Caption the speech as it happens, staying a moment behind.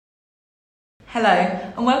Hello,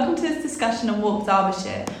 and welcome to this discussion on Walk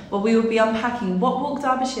Derbyshire, where we will be unpacking what Walk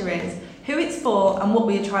Derbyshire is, who it's for, and what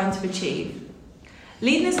we are trying to achieve.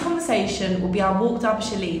 Leading this conversation will be our Walk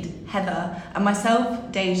Derbyshire lead, Heather, and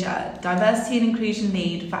myself, Deja, Diversity and Inclusion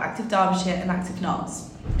Lead for Active Derbyshire and Active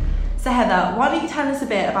Notts. So Heather, why don't you tell us a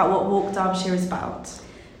bit about what Walk Derbyshire is about?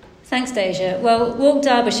 Thanks, Deja. Well, Walk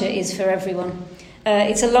Derbyshire is for everyone.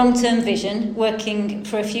 It's a long-term vision, working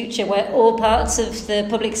for a future where all parts of the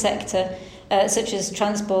public sector, such as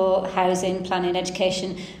transport, housing, planning,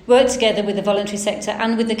 education, work together with the voluntary sector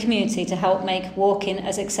and with the community to help make walking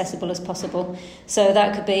as accessible as possible. So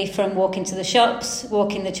that could be from walking to the shops,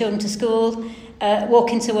 walking the children to school,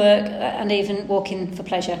 walking to work, and even walking for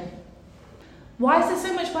pleasure. Why is there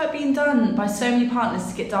so much work being done by so many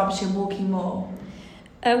partners to get Derbyshire walking more?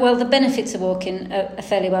 Well, the benefits of walking are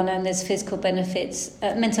fairly well known. There's physical benefits,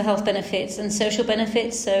 mental health benefits and social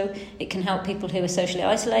benefits, so it can help people who are socially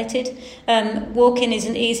isolated. Walking is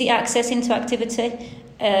an easy access into activity.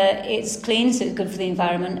 It's clean, so it's good for the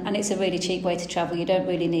environment, and it's a really cheap way to travel. You don't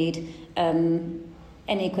really need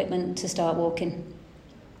any equipment to start walking.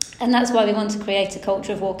 And that's why we want to create a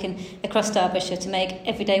culture of walking across Derbyshire to make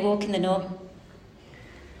everyday walking the norm.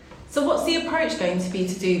 So what's the approach going to be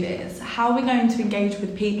to do this? How are we going to engage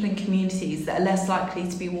with people and communities that are less likely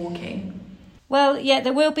to be walking? Well, yeah,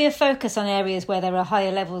 there will be a focus on areas where there are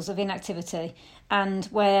higher levels of inactivity and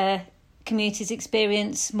where communities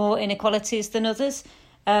experience more inequalities than others.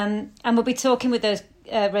 And we'll be talking with those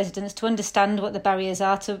residents to understand what the barriers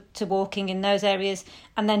are to walking in those areas,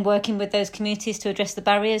 and then working with those communities to address the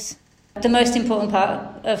barriers. The most important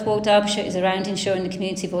part of Walk Derbyshire is around ensuring the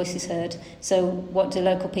community voice is heard. So what do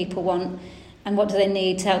local people want, and what do they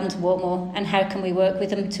need to help them to walk more, and how can we work with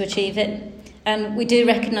them to achieve it? And we do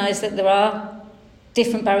recognise that there are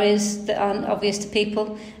different barriers that aren't obvious to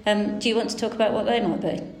people. Do you want to talk about what they might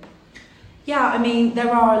be? Yeah, I mean, there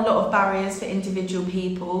are a lot of barriers for individual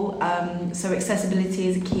people, so accessibility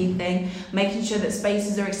is a key thing, making sure that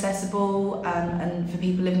spaces are accessible and for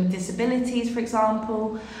people living with disabilities, for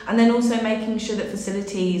example, and then also making sure that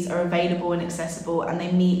facilities are available and accessible and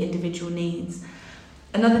they meet individual needs.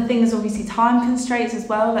 Another thing is obviously time constraints as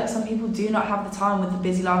well. Like, some people do not have the time with the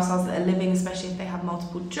busy lifestyles that they're living, especially if they have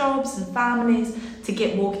multiple jobs and families, to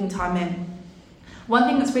get walking time in. One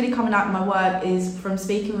thing that's really coming out in my work is from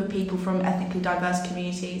speaking with people from ethnically diverse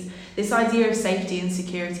communities, this idea of safety and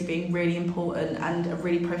security being really important and a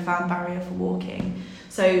really profound barrier for walking.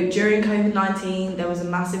 So during COVID-19, there was a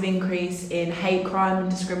massive increase in hate crime and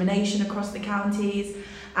discrimination across the counties.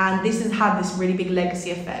 And this has had this really big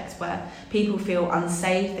legacy effect where people feel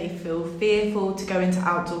unsafe, they feel fearful to go into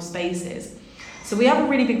outdoor spaces. So we have a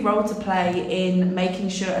really big role to play in making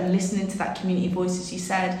sure and listening to that community voice, as you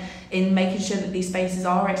said, in making sure that these spaces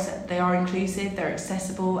are inclusive, they're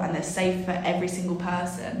accessible, and they're safe for every single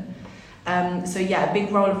person. So yeah, a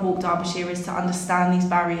big role of Walk Derbyshire is to understand these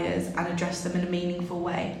barriers and address them in a meaningful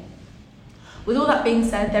way. With all that being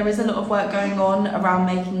said, there is a lot of work going on around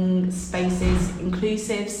making spaces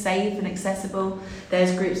inclusive, safe and accessible.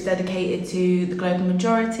 There's groups dedicated to the global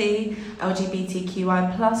majority,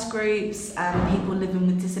 LGBTQI+ groups, people living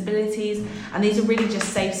with disabilities, and these are really just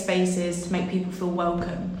safe spaces to make people feel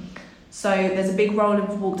welcome. So there's a big role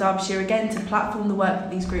of Walk Derbyshire again to platform the work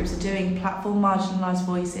that these groups are doing, platform marginalised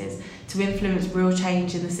voices to influence real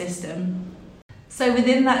change in the system. So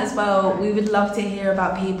within that as well, we would love to hear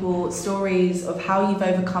about people's stories of how you've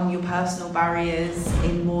overcome your personal barriers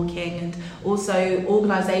in walking, and also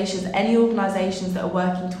organisations, any organisations that are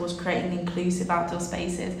working towards creating inclusive outdoor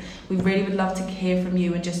spaces. We really would love to hear from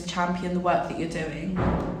you and just champion the work that you're doing.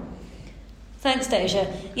 Thanks, Deja.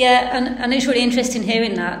 Yeah, and it's really interesting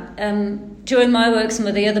hearing that. During my work, some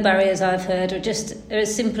of the other barriers I've heard are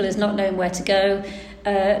as simple as not knowing where to go,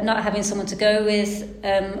 not having someone to go with,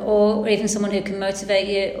 or even someone who can motivate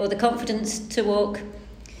you, or the confidence to walk.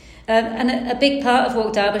 And a big part of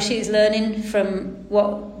Walk Derbyshire is learning from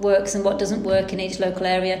what works and what doesn't work in each local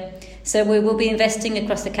area. So we will be investing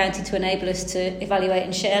across the county to enable us to evaluate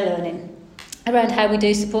and share learning around how we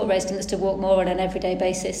do support residents to walk more on an everyday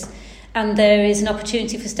basis. And there is an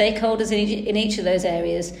opportunity for stakeholders in each of those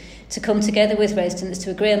areas to come together with residents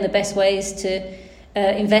to agree on the best ways to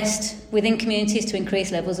invest within communities to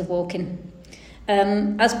increase levels of walking.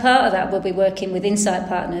 As part of that, we'll be working with insight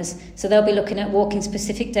partners, so they'll be looking at walking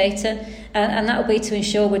specific data, and that will be to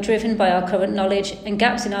ensure we're driven by our current knowledge and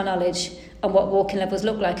gaps in our knowledge on what walking levels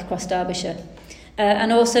look like across Derbyshire.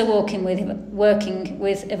 And also working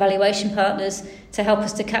with evaluation partners to help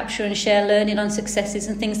us to capture and share learning on successes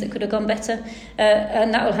and things that could have gone better,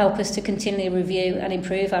 and that will help us to continually review and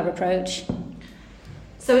improve our approach.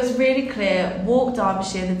 So it's really clear, Walk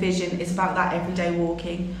Derbyshire, the vision is about that everyday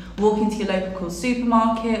walking to your local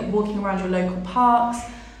supermarket, walking around your local parks.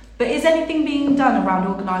 But is anything being done around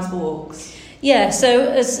organised walks? Yeah,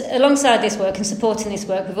 so alongside this work and supporting this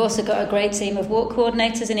work, we've also got a great team of walk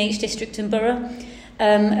coordinators in each district and borough,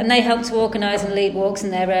 and they help to organise and lead walks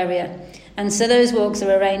in their area. And so those walks are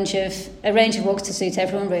a range of walks to suit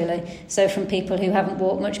everyone, really. So from people who haven't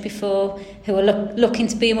walked much before, who are looking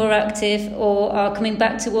to be more active, or are coming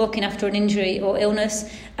back to walking after an injury or illness,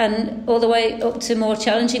 and all the way up to more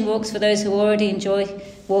challenging walks for those who already enjoy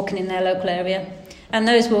walking in their local area. And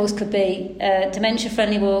those walks could be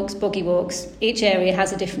dementia-friendly walks, buggy walks. Each area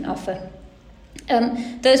has a different offer.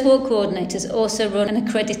 Those walk coordinators also run an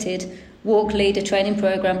accredited walk leader training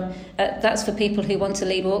programme. That's for people who want to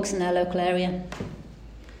lead walks in their local area.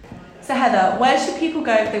 So Heather, where should people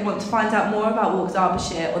go if they want to find out more about Walk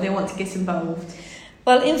Derbyshire or they want to get involved?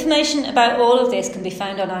 Well, information about all of this can be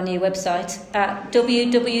found on our new website at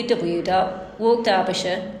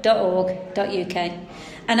www.walkderbyshire.org.uk.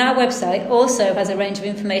 And our website also has a range of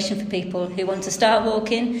information for people who want to start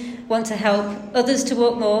walking, want to help others to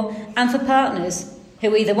walk more, and for partners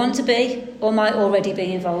who either want to be or might already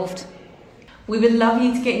be involved. We would love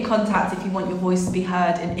you to get in contact if you want your voice to be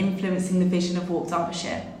heard in influencing the vision of Walk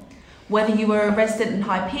Derbyshire. Whether you are a resident in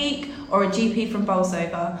High Peak or a GP from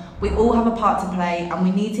Bolsover, we all have a part to play and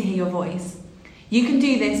we need to hear your voice. You can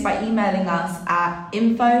do this by emailing us at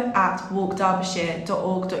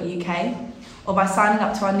info@walkderbyshire.org.uk or by signing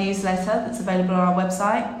up to our newsletter that's available on our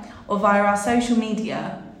website or via our social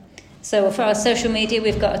media. So for our social media,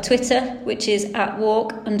 we've got a Twitter, which is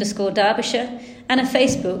 @walk_Derbyshire, and a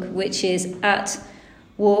Facebook, which is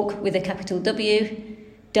 @walk with a capital W,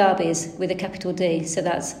 Derbies with a capital D. So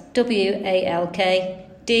that's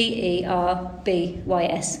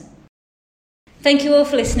WALKDERBYS. Thank you all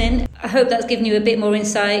for listening. I hope that's given you a bit more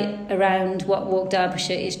insight around what Walk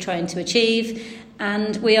Derbyshire is trying to achieve,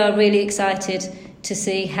 and we are really excited to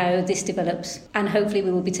see how this develops, and hopefully we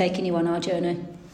will be taking you on our journey.